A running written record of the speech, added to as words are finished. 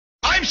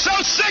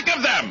so sick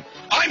of them.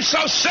 I'm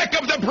so sick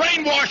of the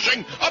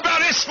brainwashing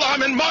about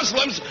Islam and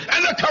Muslims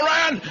and the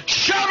Quran.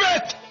 Shove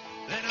it!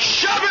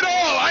 Shove it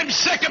all! I'm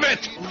sick of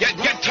it!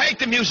 Take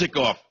the music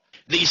off.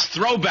 These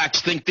throwbacks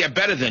think they're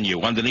better than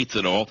you underneath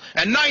it all,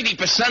 and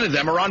 90% of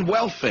them are on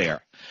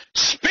welfare.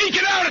 Speak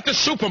it out at the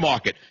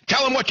supermarket.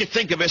 Tell them what you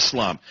think of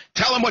Islam.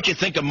 Tell them what you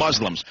think of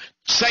Muslims.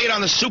 Say it on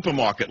the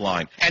supermarket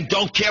line. And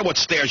don't care what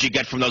stares you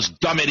get from those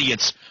dumb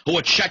idiots who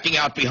are checking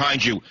out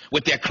behind you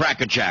with their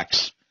Cracker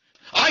Jacks.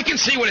 I can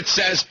see what it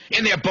says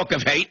in their book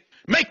of hate.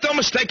 Make no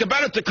mistake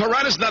about it, the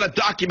Quran is not a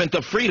document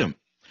of freedom.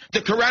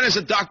 The Quran is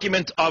a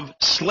document of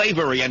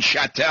slavery and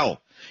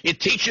chattel. It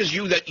teaches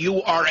you that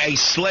you are a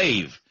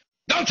slave.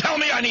 Don't tell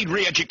me I need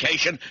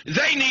re-education.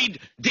 They need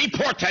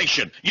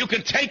deportation. You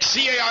can take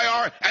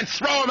CAIR and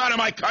throw them out of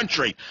my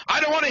country. I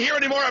don't want to hear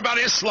any more about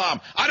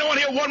Islam. I don't want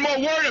to hear one more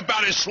word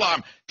about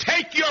Islam.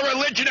 Take your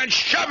religion and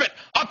shove it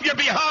up your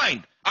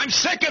behind. I'm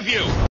sick of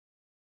you.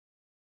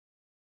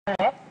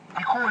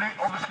 We call it,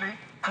 obviously,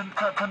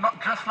 to not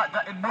dress like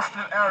that in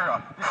Muslim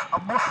area. It's a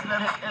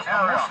Muslim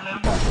area.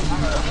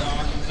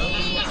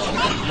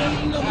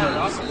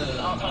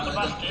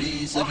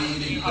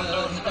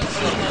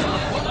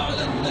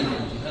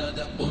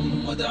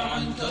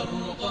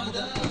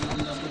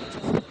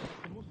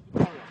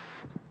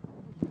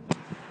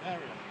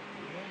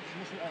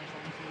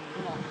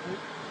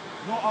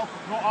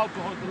 No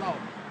alcohol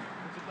allowed.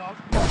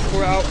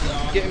 Pour it out.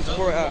 Get him to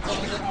pour it out.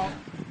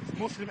 It's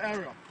Muslim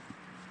area.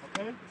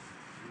 Okay?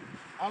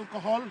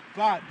 Alcohol,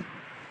 bad.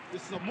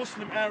 This is a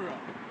Muslim area.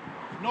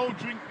 No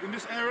drink in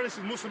this area. This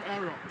is Muslim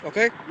area.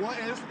 Okay. What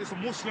is? It's a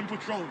Muslim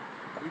patrol.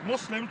 We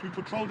Muslims, we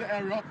patrol the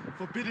area,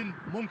 forbidding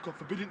munkar,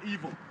 forbidding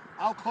evil.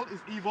 Alcohol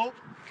is evil.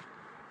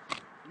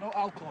 No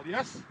alcohol,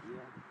 yes? Yeah.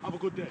 Have a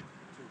good day.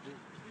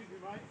 Excuse me,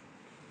 mate.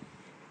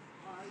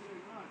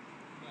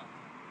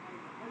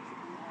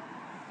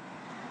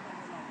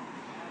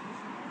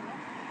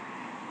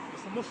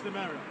 It's a Muslim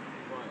area.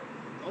 Right.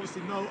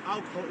 Obviously, no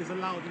alcohol is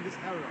allowed in this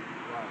area.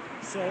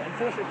 Right. So,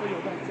 unfortunately for you,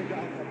 I'm going to take the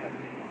alcohol back.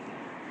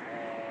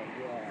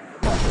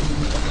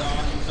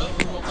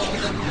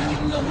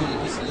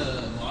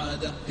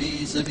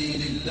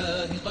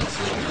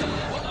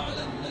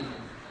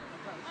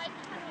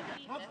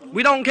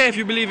 We don't care if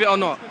you believe it or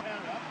not. No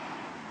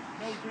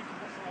drinking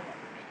whatsoever,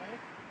 okay?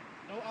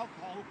 No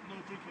alcohol, no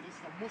drinking. This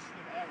is a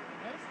Muslim area,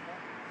 yes?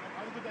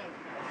 Have a good day.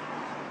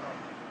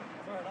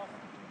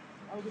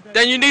 Have a good day.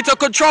 Then you need to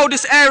control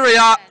this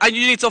area and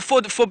you need to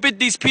forbid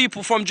these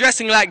people from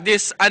dressing like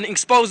this and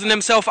exposing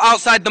themselves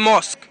outside the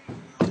mosque.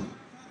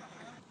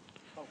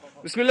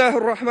 Bismillah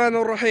ar-Rahman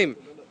ar-Rahim.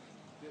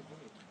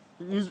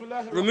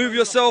 Remove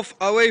yourself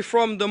away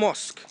from the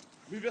mosque.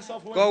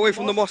 Go away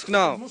from the mosque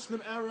now.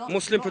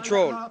 Muslim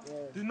patrol.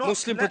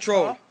 Muslim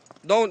patrol.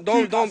 Don't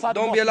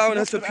be allowing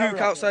her to puke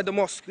outside the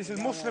mosque. This is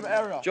Muslim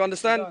area. Do you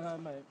understand?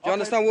 Do you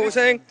understand what we're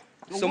saying?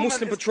 It's a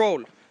Muslim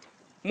patrol.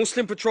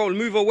 Muslim patrol.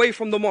 Move away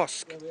from the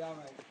mosque.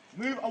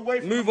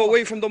 Move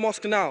away from the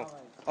mosque now.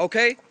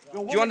 Okay?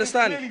 Do you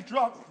understand?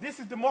 This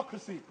is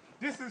democracy.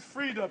 This is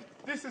freedom.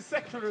 This is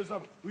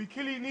secularism. We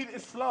clearly need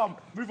Islam.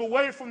 Move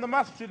away from the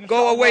masjid.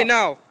 Go away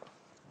now.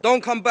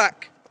 Don't come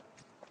back.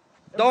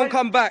 Don't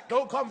come back.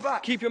 Don't come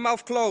back. Keep your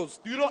mouth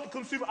closed. Do not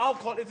consume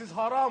alcohol. It is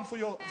haram for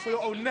your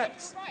own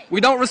necks.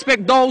 We don't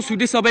respect those who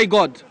disobey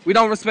God. We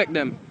don't respect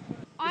them.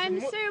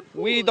 I'm so appalled.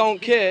 We don't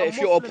care if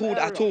you're appalled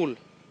at all.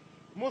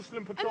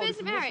 Muslim patrol.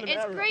 Muslim area.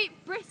 It's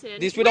Great Britain.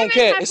 This we don't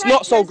care. It's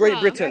not so Great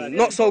Britain.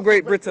 Not so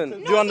Great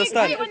Britain. Do you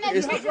understand?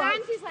 It's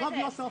vigilantes like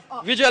this.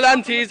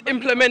 Vigilantes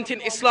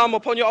implementing Islam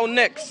upon your own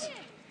necks.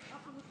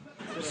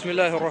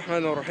 Bismillah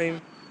ar-Rahman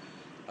ar-Rahim.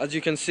 As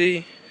you can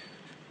see,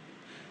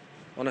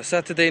 on a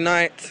Saturday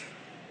night,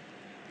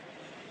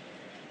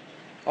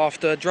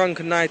 after a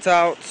drunken night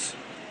out,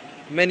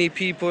 many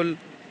people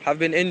have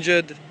been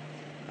injured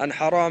and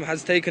haram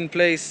has taken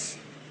place.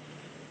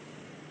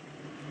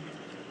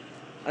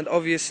 And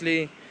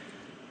obviously,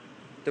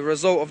 the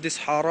result of this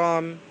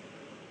haram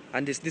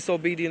and this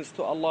disobedience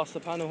to Allah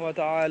subhanahu wa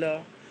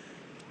ta'ala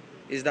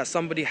is that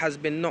somebody has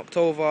been knocked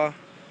over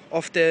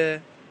off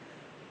their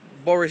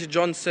Boris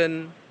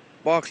Johnson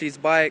Barclays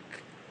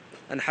bike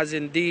and has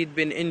indeed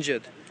been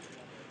injured.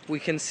 We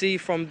can see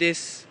from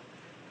this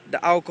the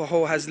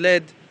alcohol has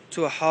led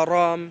to a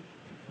haram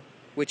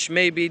which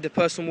maybe the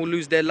person will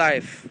lose their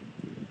life.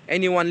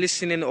 Anyone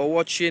listening or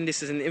watching,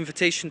 this is an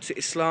invitation to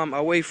Islam,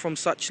 away from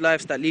such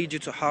lives that lead you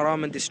to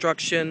haram and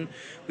destruction.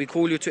 We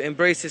call you to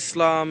embrace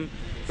Islam,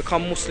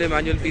 become Muslim,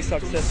 and you'll be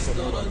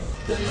successful.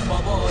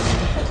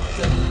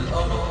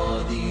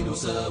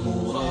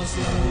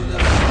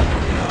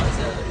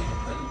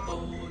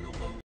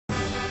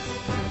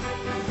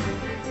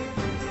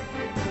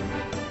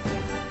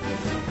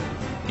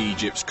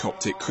 Egypt's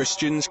Coptic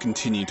Christians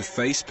continue to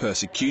face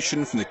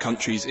persecution from the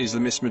country's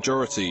Islamist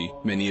majority,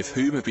 many of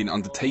whom have been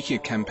undertaking a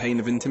campaign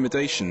of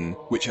intimidation,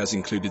 which has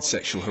included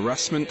sexual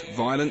harassment,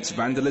 violence,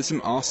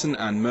 vandalism, arson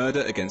and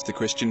murder against the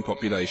Christian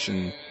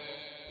population.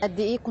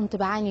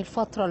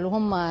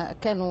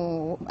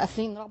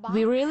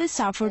 We really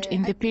suffered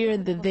in the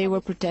period that they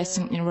were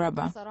protesting in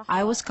Rabaa.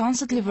 I was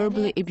constantly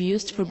verbally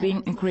abused for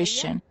being a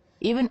Christian.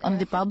 Even on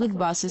the public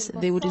buses,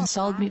 they would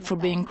insult me for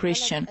being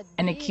Christian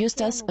and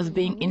accused us of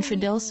being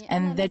infidels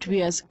and that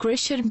we as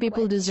Christian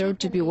people deserve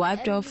to be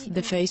wiped off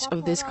the face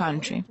of this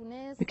country,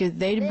 because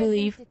they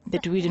believe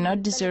that we do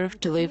not deserve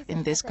to live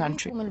in this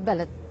country.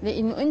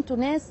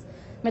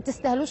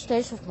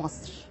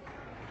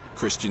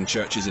 Christian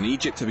churches in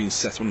Egypt have been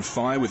set on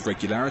fire with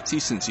regularity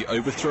since the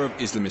overthrow of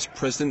Islamist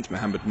President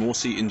Mohamed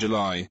Morsi in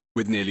July,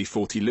 with nearly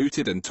 40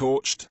 looted and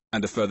torched,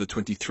 and a further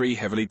 23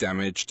 heavily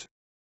damaged.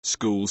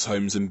 Schools,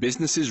 homes and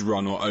businesses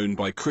run or owned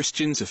by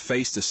Christians have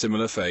faced a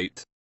similar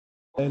fate.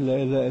 The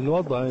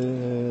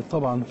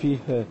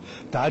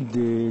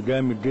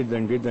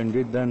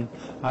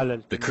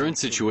current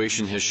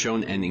situation has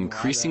shown an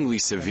increasingly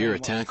severe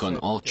attack on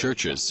all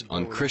churches,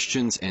 on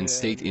Christians and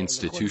state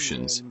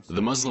institutions.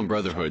 The Muslim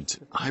Brotherhood,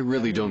 I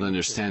really don't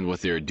understand what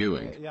they're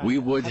doing. We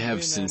would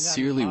have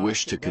sincerely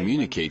wished to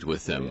communicate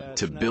with them,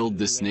 to build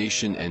this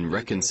nation and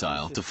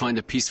reconcile, to find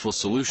a peaceful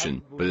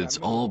solution, but it's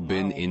all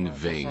been in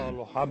vain.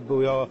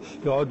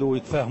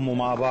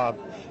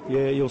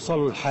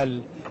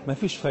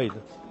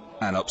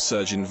 An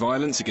upsurge in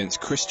violence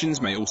against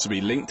Christians may also be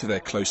linked to their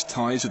close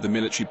ties with the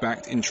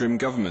military-backed interim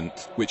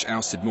government, which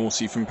ousted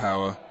Morsi from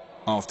power.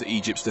 After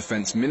Egypt's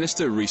defense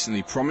minister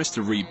recently promised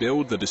to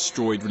rebuild the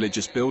destroyed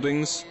religious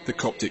buildings, the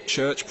Coptic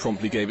Church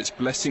promptly gave its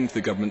blessing to the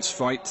government's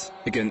fight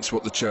against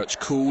what the church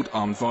called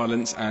armed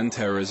violence and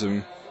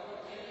terrorism.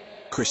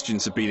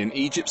 Christians have been in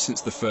Egypt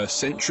since the 1st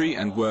century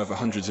and were for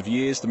hundreds of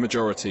years the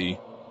majority.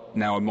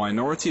 Now a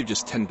minority of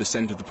just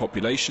 10% of the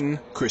population,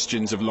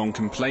 Christians have long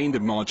complained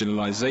of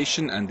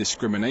marginalization and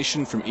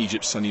discrimination from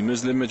Egypt's Sunni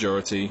Muslim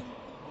majority.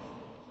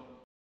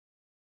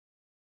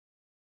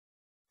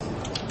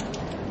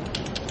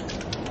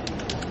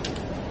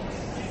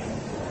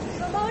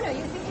 Ramona,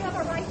 you think you have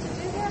a right to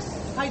do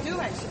this? I do,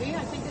 actually.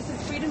 I think this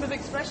is freedom of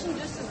expression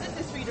just as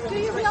this is freedom of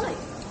expression. Do you really?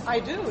 I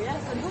do, yes.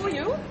 And who are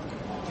you?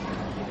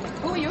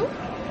 Who are you?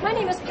 My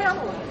name is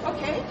Pamela.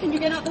 Okay. Can you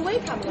get out the way,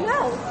 Pamela?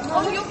 No.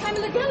 Oh, you're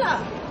Pamela Geller.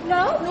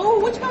 No? No,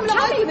 which Pamela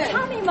are you then?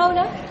 Tell me,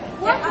 Mona.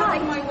 What out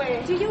of my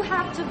way. Do you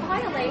have to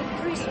violate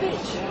free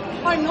speech?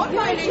 I'm not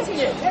violating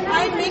it.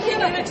 I'm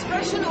making an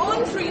expression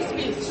on free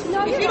speech.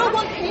 No, if you don't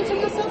want paint on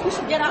yourself, you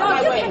should get out of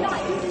my way. No, you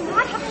cannot. You do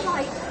not have a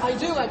right. I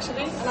do,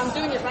 actually, and I'm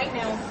doing it right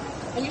now.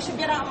 And you should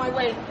get out of my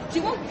way. Do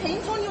you want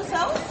paint on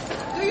yourself?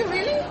 Do you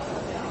really?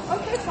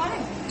 Okay,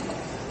 fine.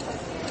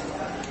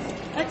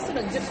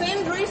 Excellent.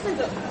 Defend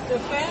racism.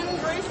 Defend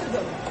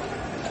racism.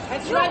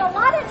 That's you right. have a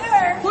lot of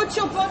nerve. Put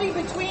your body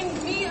between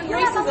me and you racism.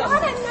 You have a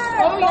lot of nerve.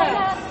 Oh,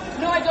 yeah.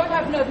 No, I don't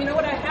have nerve. You know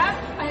what I have?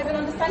 I have an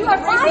understanding of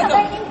racism. You are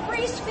violating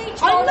free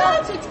speech, I'm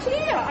not. It's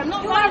clear. I'm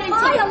not violating. You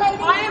are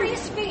violating free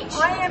speech.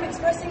 I am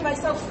expressing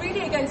myself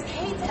freely against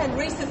hate and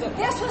racism.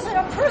 This was an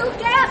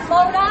approved ad,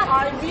 Mona.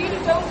 I really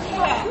don't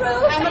care.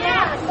 Approved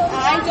ad, Mona.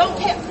 I don't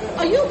care.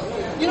 Are you?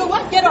 You know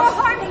what? Get off.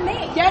 You're harming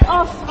me. Get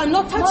off. I'm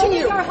not touching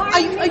you.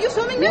 Are you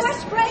filming this? You are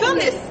spraying Film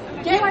me. this.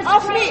 Get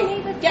off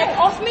me. Get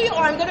off me or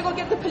I'm going to go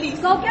get the police.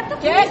 Go get the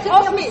police. Get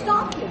off me.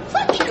 Stop you.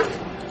 Fuck you.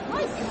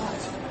 My God.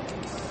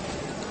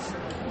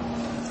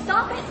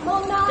 Stop it,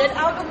 Mona. Get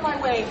out of my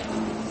way.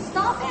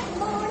 Stop it,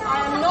 Mona.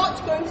 I am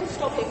not going to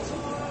stop it.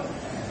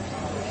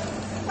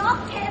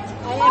 Stop it.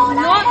 I am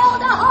Mona, not.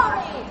 Hilda,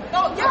 hurry. No,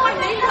 get my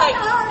name right.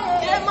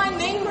 Get my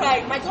name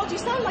right. My God, you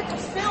sound like a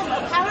film,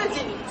 a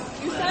parody.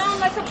 You sound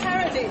like a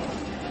parody.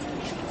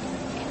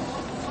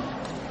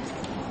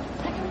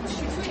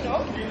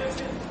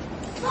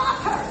 Stop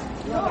her!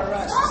 You're under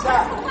arrest.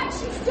 Stop her for what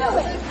she's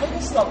doing!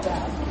 Please stop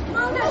that.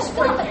 Mona,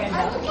 stop it! I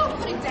will not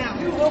put it down.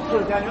 You will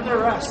put it down. You're under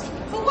arrest.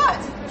 For what?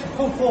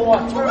 For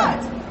what? For what?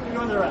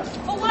 You're under arrest.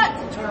 For what?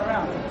 Turn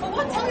around. For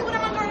what? Tell me what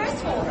I'm under arrest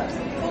for.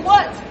 For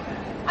what?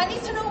 I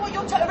need to know what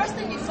you're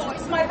arresting me for.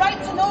 It's my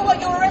right to know what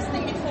you're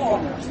arresting me for.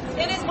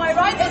 It is my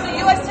right as a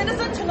U.S.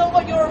 citizen to know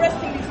what you're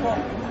arresting me for.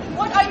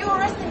 What are you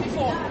arresting me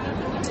for?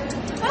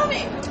 Tell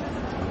me.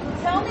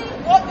 Tell me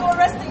what you're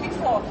arresting me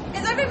for.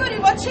 Is everybody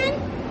watching?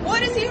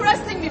 What is he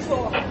arresting me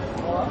for?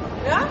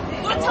 Yeah?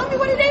 Don't tell me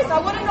what it is. I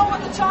want to know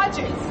what the charge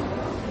is.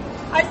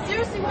 I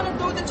seriously want to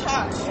know the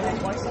charge.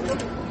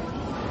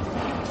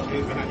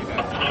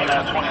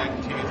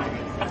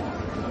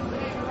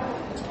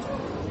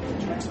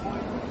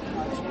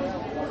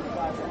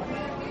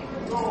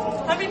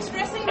 I'm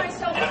expressing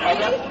myself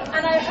freely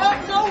and I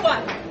hurt no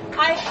one.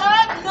 I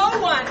hurt no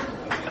one.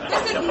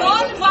 This is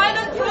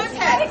non-violent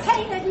protest.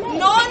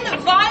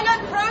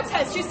 Non-violent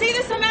protest. You see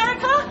this,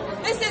 America?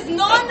 This is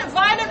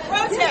non-violent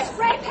protest.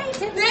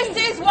 This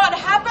is what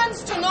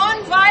happens to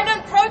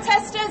non-violent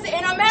protesters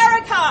in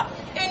America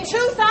in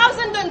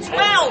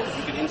 2012.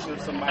 You can insure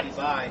somebody's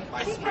eye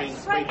by spray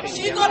painting.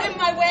 She got in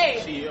my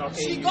way.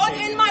 She got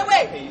in my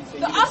way.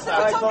 Ask the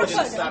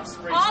photographer.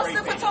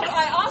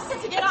 I asked her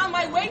to get out of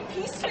my way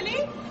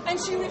peacefully, and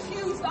she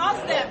refused.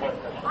 Ask them.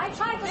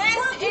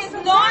 This is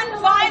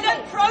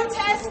non-violent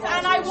protest,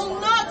 and I will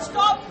not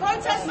stop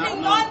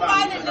protesting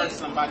non-violently.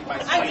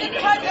 I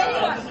didn't hurt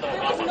anyone.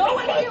 There was no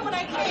one here when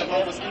I came.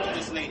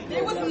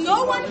 There was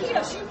no one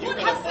here. She put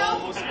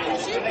herself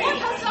between me.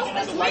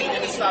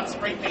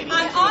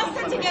 I asked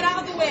her to get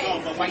out of the way.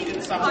 No, but why you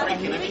didn't stop spray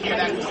painting? Let me hear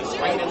that. She was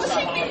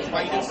pushing me.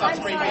 Why you didn't stop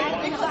spray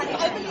painting? Because I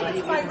believe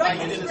it's my right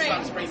to spray.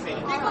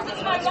 Because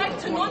it's my right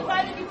to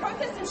non-violently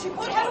protest, and she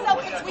put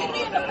herself between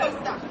me and the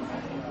poster.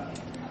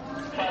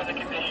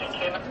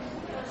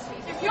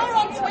 If you're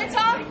on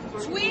Twitter,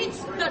 tweet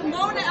that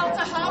Mona El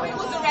Tahawi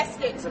was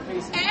arrested.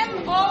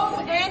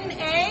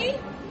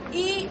 MONAELTAHAWI.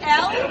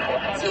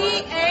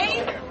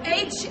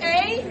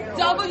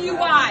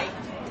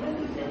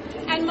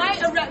 And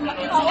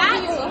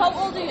how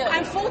old are you?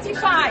 I'm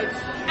 45,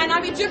 and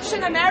I'm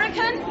Egyptian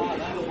American,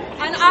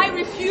 and I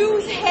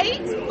refuse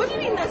hate. What do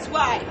you mean that's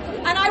why?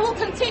 And I will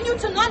continue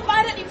to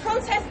non-violently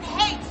protest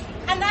hate,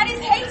 and that is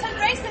hate and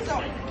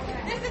racism.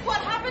 This is what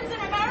happens in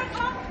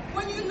America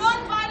when you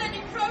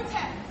non-violently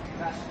protest.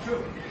 That's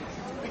true.